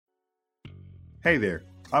Hey there,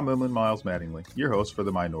 I'm Emlyn Miles Mattingly, your host for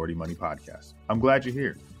the Minority Money Podcast. I'm glad you're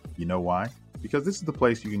here. You know why? Because this is the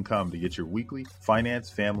place you can come to get your weekly finance,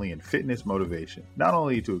 family, and fitness motivation, not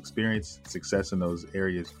only to experience success in those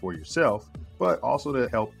areas for yourself, but also to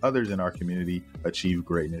help others in our community achieve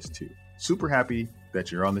greatness too. Super happy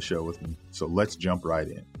that you're on the show with me, so let's jump right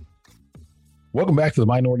in. Welcome back to the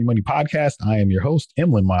Minority Money Podcast. I am your host,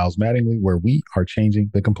 Emlyn Miles Mattingly, where we are changing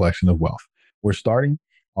the complexion of wealth. We're starting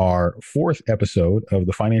our fourth episode of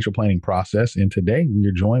the financial planning process. And today we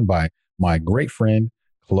are joined by my great friend,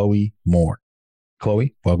 Chloe Moore.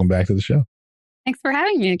 Chloe, welcome back to the show. Thanks for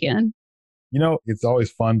having me again. You know, it's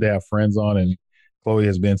always fun to have friends on, and Chloe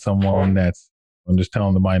has been someone I'm just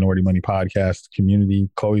telling the Minority Money Podcast community,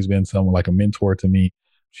 Chloe's been someone like a mentor to me.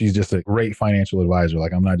 She's just a great financial advisor.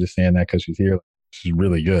 Like, I'm not just saying that because she's here. She's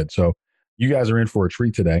really good. So you guys are in for a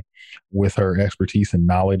treat today with her expertise and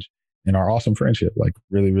knowledge and our awesome friendship. Like,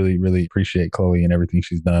 really appreciate Chloe and everything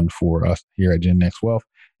she's done for us here at Gen Next Wealth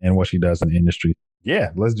and what she does in the industry. Yeah,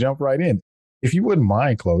 let's jump right in. If you wouldn't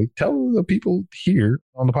mind, Chloe, tell the people here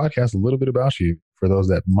on the podcast a little bit about you for those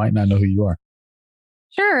that might not know who you are.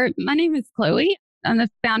 Sure. My name is Chloe. I'm the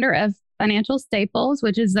founder of Financial Staples,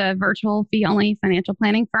 which is a virtual fee-only financial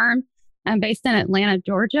planning firm. I'm based in Atlanta,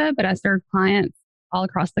 Georgia, but I serve clients all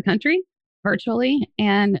across the country virtually.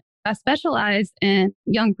 And I specialize in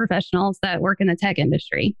young professionals that work in the tech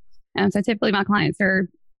industry. So typically my clients are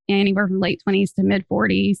anywhere from late 20s to mid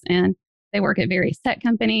 40s, and they work at various tech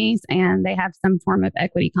companies and they have some form of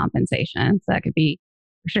equity compensation. So that could be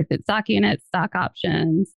restricted stock units, stock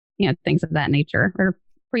options, things of that nature, or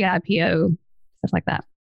pre-IPO, stuff like that.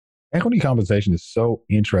 Equity compensation is so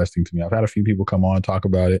interesting to me. I've had a few people come on and talk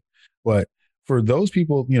about it, but for those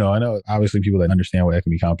people, I know obviously people that understand what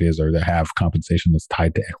equity comp is or that have compensation that's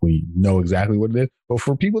tied to equity know exactly what it is. But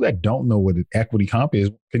for people that don't know what equity comp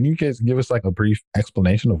is, can you guys give us like a brief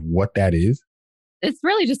explanation of what that is? It's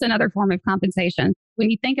really just another form of compensation.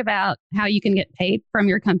 When you think about how you can get paid from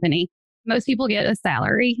your company, most people get a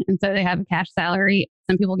salary, and so they have a cash salary.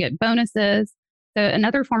 Some people get bonuses. So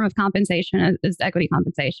another form of compensation is equity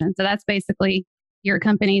compensation. So that's basically your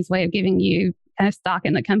company's way of giving you kind of stock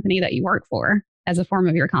in the company that you work for as a form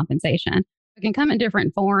of your compensation. It can come in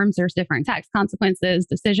different forms. There's different tax consequences,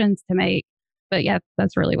 decisions to make. But yeah,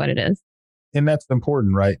 that's really what it is. And that's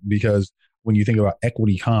important, right? Because when you think about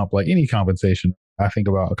equity comp, like any compensation, I think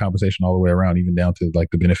about a compensation all the way around, even down to like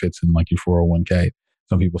the benefits and like your 401k.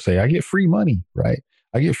 Some people say, I get free money, right?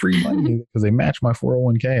 I get free money because they match my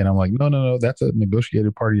 401k. And I'm like, no, that's a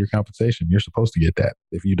negotiated part of your compensation. You're supposed to get that.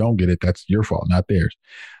 If you don't get it, that's your fault, not theirs.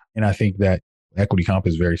 And I think that equity comp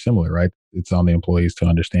is very similar, right? It's on the employees to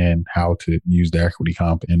understand how to use the equity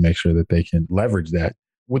comp and make sure that they can leverage that.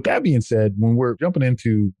 With that being said, when we're jumping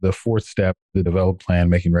into the fourth step, the develop plan,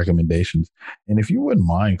 making recommendations, and if you wouldn't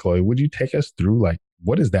mind, Chloe, would you take us through like,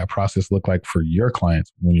 what does that process look like for your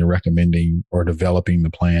clients when you're recommending or developing the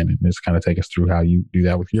plan, and just kind of take us through how you do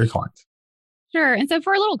that with your clients? Sure. And so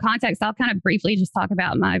for a little context, I'll kind of briefly just talk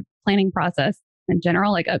about my planning process in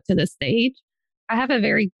general, like up to this stage. I have a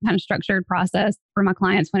very kind of structured process for my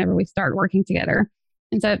clients whenever we start working together.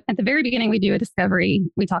 And so at the very beginning, we do a discovery.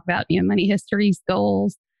 We talk about, money histories,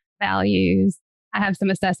 goals, values. I have some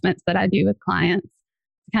assessments that I do with clients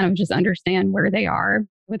to kind of just understand where they are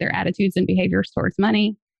with their attitudes and behaviors towards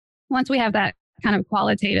money. Once we have that kind of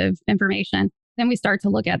qualitative information, then we start to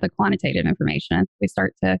look at the quantitative information. We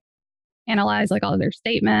start to analyze like all of their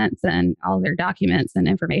statements and all of their documents and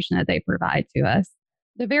information that they provide to us.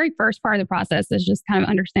 The very first part of the process is just kind of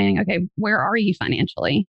understanding, okay, where are you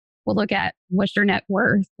financially? We'll look at what's your net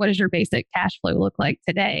worth? What does your basic cash flow look like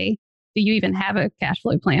today? Do you even have a cash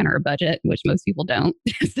flow plan or a budget, which most people don't?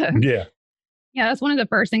 Yeah, that's one of the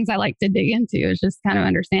first things I like to dig into is just kind of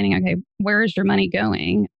understanding, okay, where is your money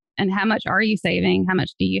going and how much are you saving? How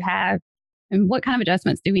much do you have? And what kind of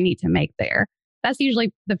adjustments do we need to make there? That's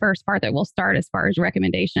usually the first part that we'll start as far as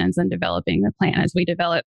recommendations and developing the plan as we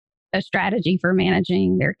develop a strategy for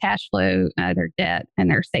managing their cash flow, their debt, and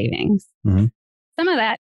their savings. Mm-hmm. Some of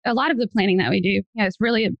that, a lot of the planning that we do, it's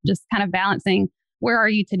really just kind of balancing where are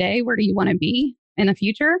you today? Where do you want to be in the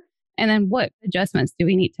future? And then what adjustments do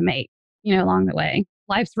we need to make, along the way?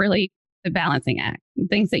 Life's really the balancing act.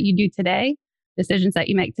 Things that you do today, decisions that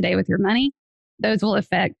you make today with your money, those will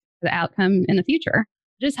affect the outcome in the future.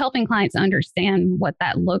 Just helping clients understand what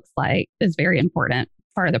that looks like is very important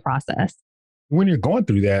part of the process. When you're going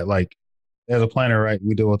through that, like as a planner, right,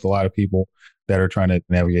 we deal with a lot of people that are trying to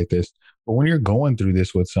navigate this. But when you're going through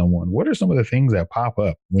this with someone, what are some of the things that pop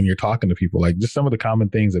up when you're talking to people? Like just some of the common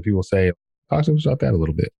things that people say. Talk to us about that a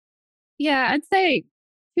little bit. Yeah, I'd say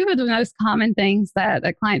Two of the most common things that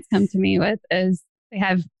clients come to me with is they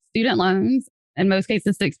have student loans, in most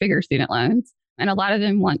cases, six-figure student loans. And a lot of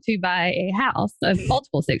them want to buy a house, a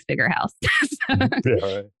multiple six-figure house. Yeah,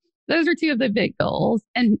 right. Those are two of the big goals.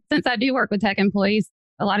 And since I do work with tech employees,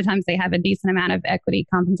 a lot of times they have a decent amount of equity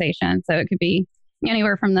compensation. So it could be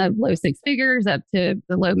anywhere from the low six figures up to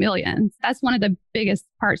the low millions. That's one of the biggest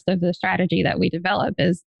parts of the strategy that we develop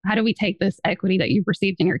is how do we take this equity that you've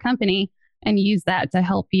received in your company and use that to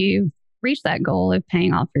help you reach that goal of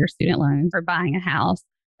paying off your student loans or buying a house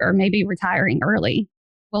or maybe retiring early.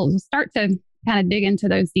 We'll start to kind of dig into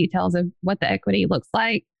those details of what the equity looks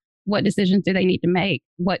like, what decisions do they need to make,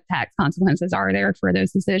 what tax consequences are there for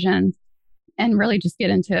those decisions, and really just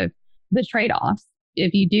get into the trade-offs.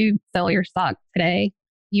 If you do sell your stock today,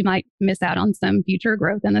 you might miss out on some future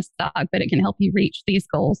growth in the stock, but it can help you reach these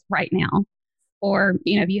goals right now. Or,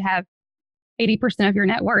 if you have 80% of your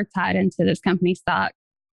net worth tied into this company stock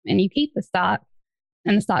and you keep the stock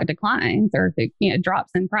and the stock declines or if it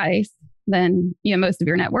drops in price, then most of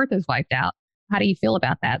your net worth is wiped out. How do you feel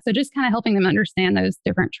about that? So just kind of helping them understand those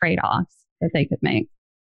different trade-offs that they could make.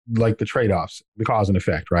 Like the trade-offs, the cause and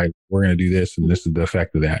effect, right? We're going to do this and this is the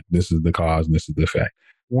effect of that. This is the cause and this is the effect.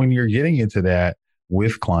 When you're getting into that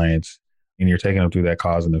with clients and you're taking them through that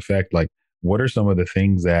cause and effect, like what are some of the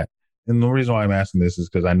things that, and the reason why I'm asking this is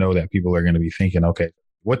because I know that people are going to be thinking, okay,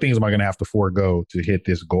 what things am I going to have to forego to hit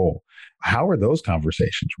this goal? How are those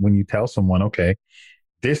conversations when you tell someone, okay,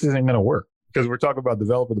 this isn't going to work? Because we're talking about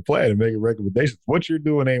developing the plan and making recommendations. What you're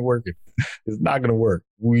doing ain't working. It's not going to work.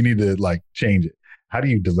 We need to change it. How do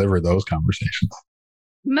you deliver those conversations?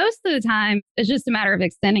 Most of the time, it's just a matter of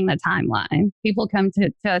extending the timeline. People come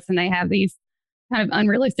to us and they have these kind of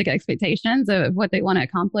unrealistic expectations of what they want to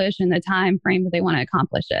accomplish and the time frame that they want to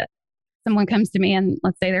accomplish it. Someone comes to me and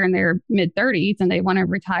let's say they're in their mid 30s and they want to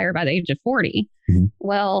retire by the age of 40. Mm-hmm.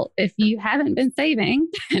 Well, if you haven't been saving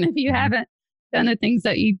and if you haven't done the things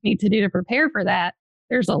that you need to do to prepare for that,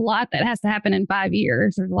 there's a lot that has to happen in 5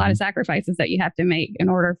 years. There's a lot of sacrifices that you have to make in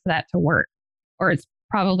order for that to work, or it's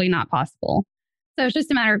probably not possible. So it's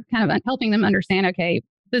just a matter of kind of helping them understand, okay,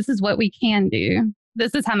 this is what we can do.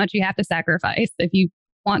 This is how much you have to sacrifice if you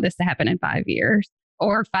want this to happen in 5 years,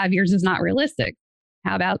 or 5 years is not realistic.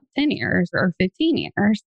 How about 10 years or 15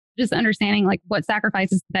 years? Just understanding what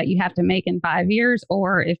sacrifices that you have to make in 5 years,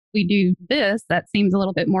 or if we do this, that seems a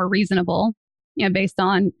little bit more reasonable, based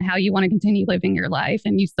on how you want to continue living your life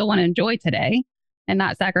and you still want to enjoy today and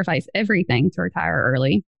not sacrifice everything to retire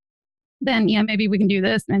early. Then, maybe we can do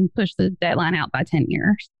this and push the deadline out by 10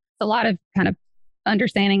 years. It's a lot of kind of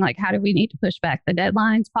understanding, how do we need to push back the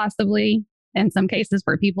deadlines possibly? In some cases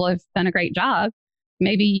where people have done a great job,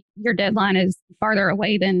 maybe your deadline is farther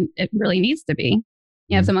away than it really needs to be.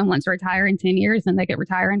 If someone wants to retire in 10 years, then they could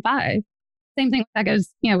retire in 5. Same thing that goes,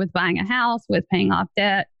 with buying a house, with paying off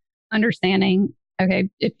debt, understanding, okay,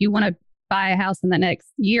 if you want to buy a house in the next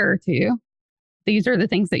year or two, these are the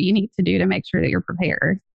things that you need to do to make sure that you're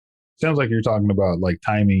prepared. Sounds like you're talking about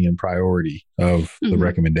timing and priority of the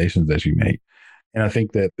recommendations that you make. And I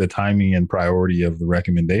think that the timing and priority of the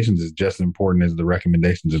recommendations is just as important as the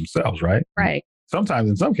recommendations themselves, right? Right. Sometimes,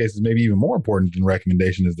 in some cases, maybe even more important than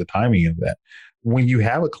recommendation is the timing of that. When you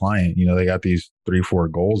have a client, they got these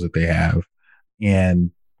 3-4 goals that they have.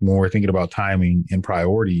 And when we're thinking about timing and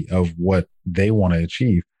priority of what they want to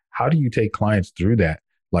achieve, how do you take clients through that?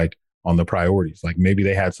 On the priorities, maybe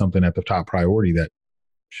they had something at the top priority that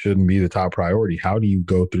shouldn't be the top priority. How do you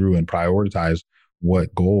go through and prioritize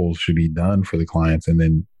what goals should be done for the clients? And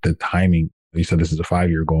then the timing, you said this is a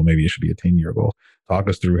 5-year goal, maybe it should be a 10-year goal. Talk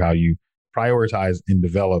us through how you prioritize and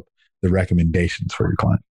develop the recommendations for your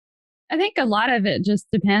client. I think a lot of it just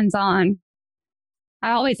depends on,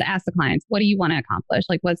 I always ask the clients, what do you want to accomplish?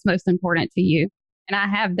 What's most important to you? And I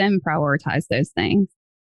have them prioritize those things.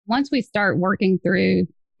 Once we start working through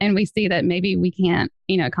and we see that maybe we can't,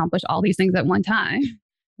 accomplish all these things at one time,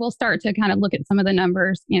 we'll start to kind of look at some of the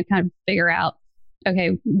numbers, kind of figure out,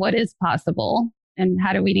 okay, what is possible and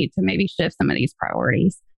how do we need to maybe shift some of these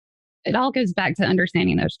priorities? It all goes back to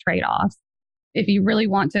understanding those trade-offs. If you really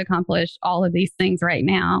want to accomplish all of these things right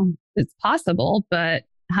now, it's possible, but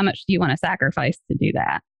how much do you want to sacrifice to do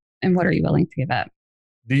that? And what are you willing to give up?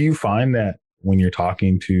 Do you find that when you're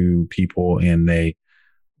talking to people and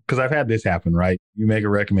because I've had this happen, right? You make a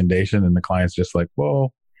recommendation and the client's just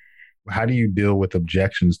well, how do you deal with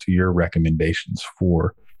objections to your recommendations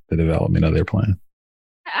for the development of their plan?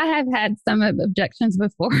 I have had some objections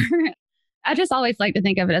before. I just always like to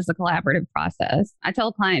think of it as a collaborative process. I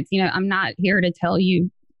tell clients, I'm not here to tell you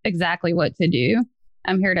exactly what to do.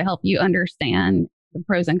 I'm here to help you understand the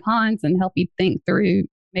pros and cons and help you think through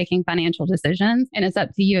making financial decisions. And it's up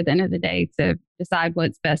to you at the end of the day to decide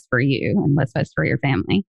what's best for you and what's best for your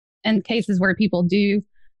family. In cases where people do,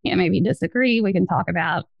 maybe disagree, we can talk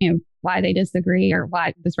about, why they disagree or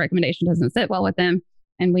why this recommendation doesn't sit well with them.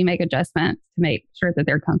 And we make adjustments to make sure that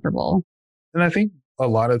they're comfortable. And I think a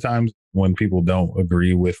lot of times when people don't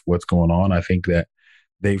agree with what's going on, I think that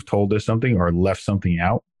they've told us something or left something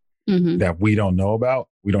out that we don't know about.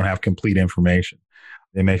 We don't have complete information.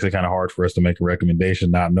 It makes it kind of hard for us to make a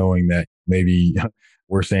recommendation, not knowing that maybe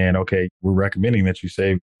we're saying, okay, we're recommending that you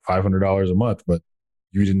save $500 a month, but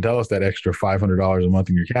you didn't tell us that extra $500 a month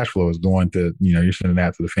in your cash flow is going to, you're sending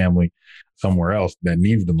that to the family somewhere else that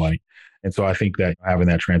needs the money. And so I think that having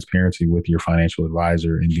that transparency with your financial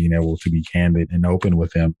advisor and being able to be candid and open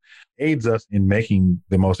with them aids us in making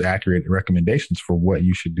the most accurate recommendations for what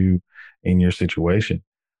you should do in your situation.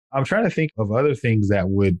 I'm trying to think of other things that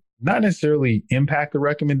would not necessarily impact the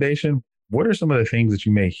recommendation. What are some of the things that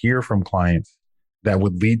you may hear from clients that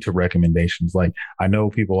would lead to recommendations? Like, I know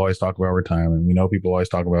people always talk about retirement. We know people always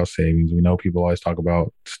talk about savings. We know people always talk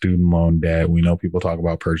about student loan debt. We know people talk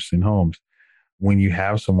about purchasing homes. When you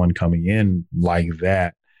have someone coming in like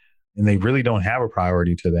that and they really don't have a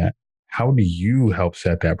priority to that, how do you help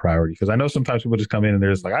set that priority? Because I know sometimes people just come in and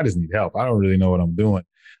they're just like, I just need help. I don't really know what I'm doing.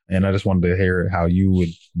 And I just wanted to hear how you would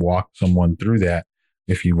walk someone through that,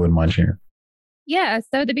 if you wouldn't mind sharing. Yeah.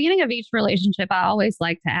 So at the beginning of each relationship, I always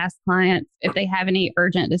like to ask clients if they have any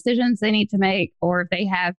urgent decisions they need to make, or if they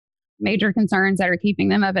have major concerns that are keeping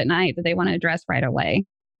them up at night that they want to address right away.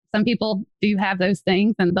 Some people do have those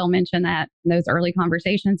things and they'll mention that in those early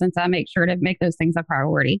conversations. And so I make sure to make those things a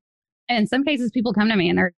priority. And in some cases, people come to me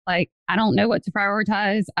and they're like, I don't know what to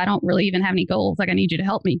prioritize. I don't really even have any goals. Like, I need you to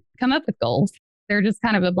help me come up with goals. They're just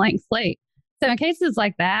kind of a blank slate. So in cases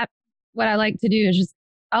like that, what I like to do is just,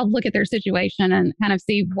 I'll look at their situation and kind of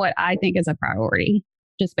see what I think is a priority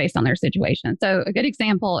just based on their situation. So a good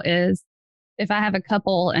example is if I have a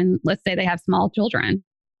couple and let's say they have small children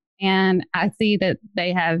and I see that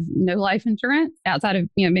they have no life insurance outside of,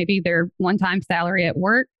 maybe their one-time salary at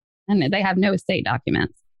work, and they have no estate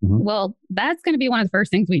documents. Well, that's going to be one of the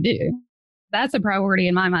first things we do. That's a priority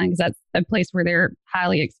in my mind because that's a place where they're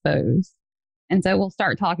highly exposed. And so we'll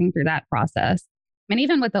start talking through that process. And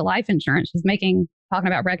even with the life insurance, just talking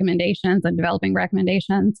about recommendations and developing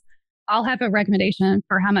recommendations, I'll have a recommendation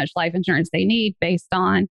for how much life insurance they need based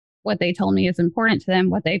on what they told me is important to them,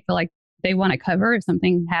 what they feel like they want to cover if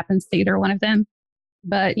something happens to either one of them.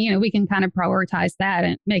 But, we can kind of prioritize that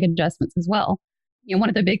and make adjustments as well. One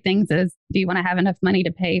of the big things is, do you want to have enough money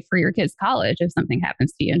to pay for your kids' college if something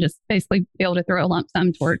happens to you, and just basically be able to throw a lump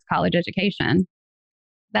sum towards college education?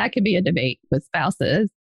 That could be a debate with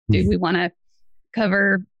spouses. Do we want to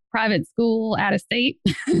cover private school out of state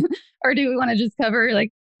or do we want to just cover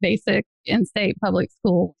like basic in-state public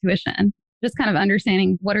school tuition? Just kind of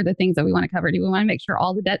understanding what are the things that we want to cover. Do we want to make sure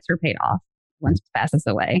all the debts are paid off once it passes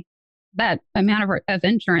away? That amount of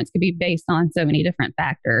insurance could be based on so many different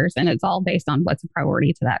factors, and it's all based on what's a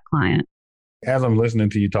priority to that client. As I'm listening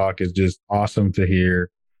to you talk, it's just awesome to hear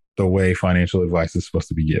the way financial advice is supposed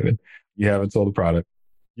to be given. You haven't sold a product.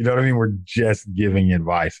 You know what I mean? We're just giving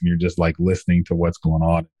advice and you're just like listening to what's going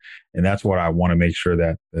on. And that's what I want to make sure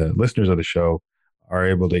that the listeners of the show are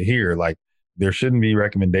able to hear. Like, there shouldn't be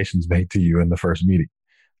recommendations made to you in the first meeting.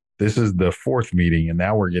 This is the fourth meeting, and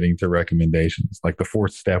now we're getting to recommendations, like the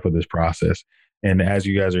fourth step of this process. And as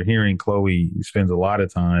you guys are hearing, Chloe spends a lot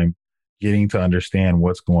of time getting to understand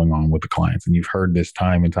what's going on with the clients. And you've heard this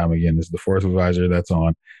time and time again. This is the fourth advisor that's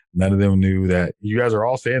on. None of them knew that. You guys are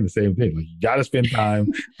all saying the same thing. Like, you got to spend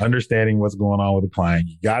time understanding what's going on with the client.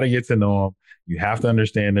 You got to get to know them. You have to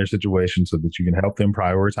understand their situation so that you can help them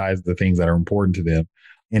prioritize the things that are important to them.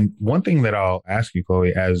 And one thing that I'll ask you,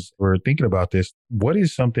 Chloe, as we're thinking about this, what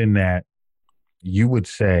is something that you would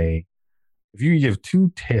say, if you give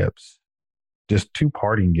two tips, just two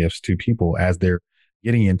parting gifts to people as they're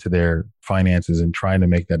getting into their finances and trying to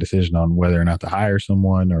make that decision on whether or not to hire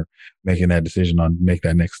someone or making that decision on make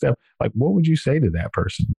that next step, like, what would you say to that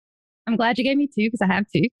person? I'm glad you gave me two because I have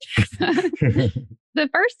two. The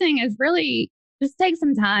first thing is really just take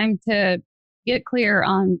some time to get clear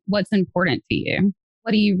on what's important to you.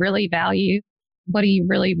 What do you really value? What do you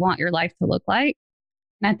really want your life to look like?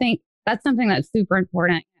 And I think that's something that's super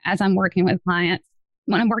important as I'm working with clients.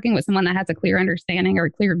 When I'm working with someone that has a clear understanding or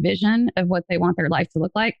a clear vision of what they want their life to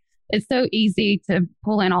look like, it's so easy to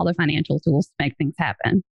pull in all the financial tools to make things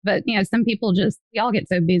happen. But, some people we all get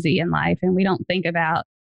so busy in life and we don't think about,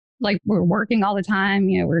 like, we're working all the time,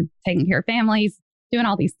 we're taking care of families, doing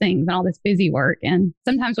all these things and all this busy work. And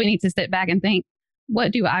sometimes we need to sit back and think,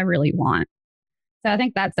 what do I really want? So I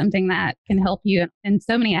think that's something that can help you in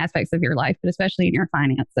so many aspects of your life, but especially in your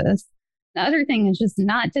finances. The other thing is just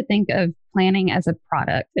not to think of planning as a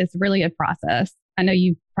product. It's really a process. I know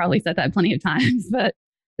you've probably said that plenty of times, but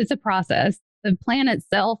it's a process. The plan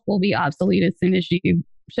itself will be obsolete as soon as you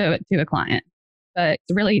show it to a client. But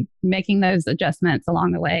it's really making those adjustments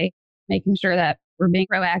along the way, making sure that we're being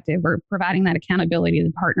proactive, we're providing that accountability,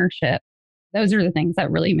 the partnership. Those are the things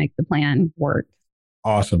that really make the plan work.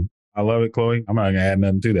 Awesome. I love it, Chloe. I'm not going to add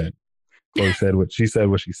nothing to that. Chloe said what she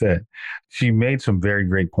said. She made some very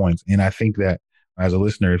great points. And I think that as a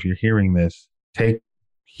listener, if you're hearing this, take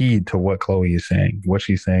heed to what Chloe is saying. What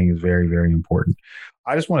she's saying is very, very important.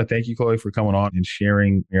 I just want to thank you, Chloe, for coming on and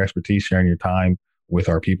sharing your expertise, sharing your time with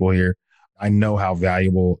our people here. I know how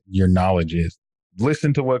valuable your knowledge is.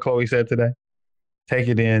 Listen to what Chloe said today. Take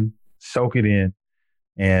it in, soak it in,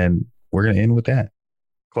 and we're going to end with that.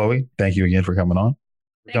 Chloe, thank you again for coming on.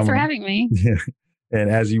 Thanks for having me. And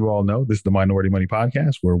as you all know, this is the Minority Money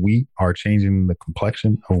Podcast, where we are changing the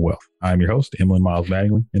complexion of wealth. I'm your host, Emlyn Miles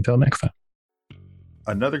Mattingly. Until next time.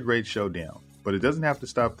 Another great show down, but it doesn't have to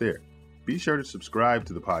stop there. Be sure to subscribe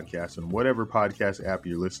to the podcast on whatever podcast app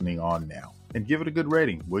you're listening on now, and give it a good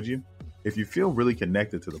rating, would you? If you feel really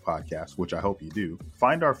connected to the podcast, which I hope you do,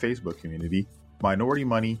 find our Facebook community, Minority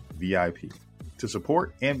Money VIP, to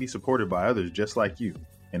support and be supported by others just like you.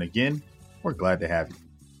 And again, we're glad to have you.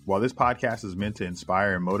 While this podcast is meant to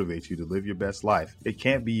inspire and motivate you to live your best life, it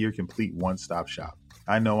can't be your complete one-stop shop.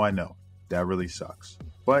 I know, that really sucks.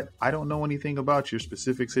 But I don't know anything about your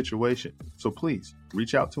specific situation. So please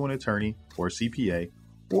reach out to an attorney or CPA,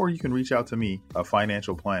 or you can reach out to me, a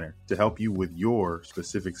financial planner, to help you with your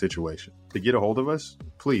specific situation. To get a hold of us,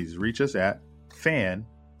 please reach us at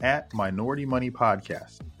fan@Minority Money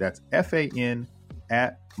Podcast. That's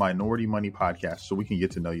FAN@Minority Money Podcast, so we can get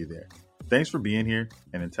to know you there. Thanks for being here,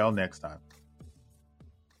 and until next time.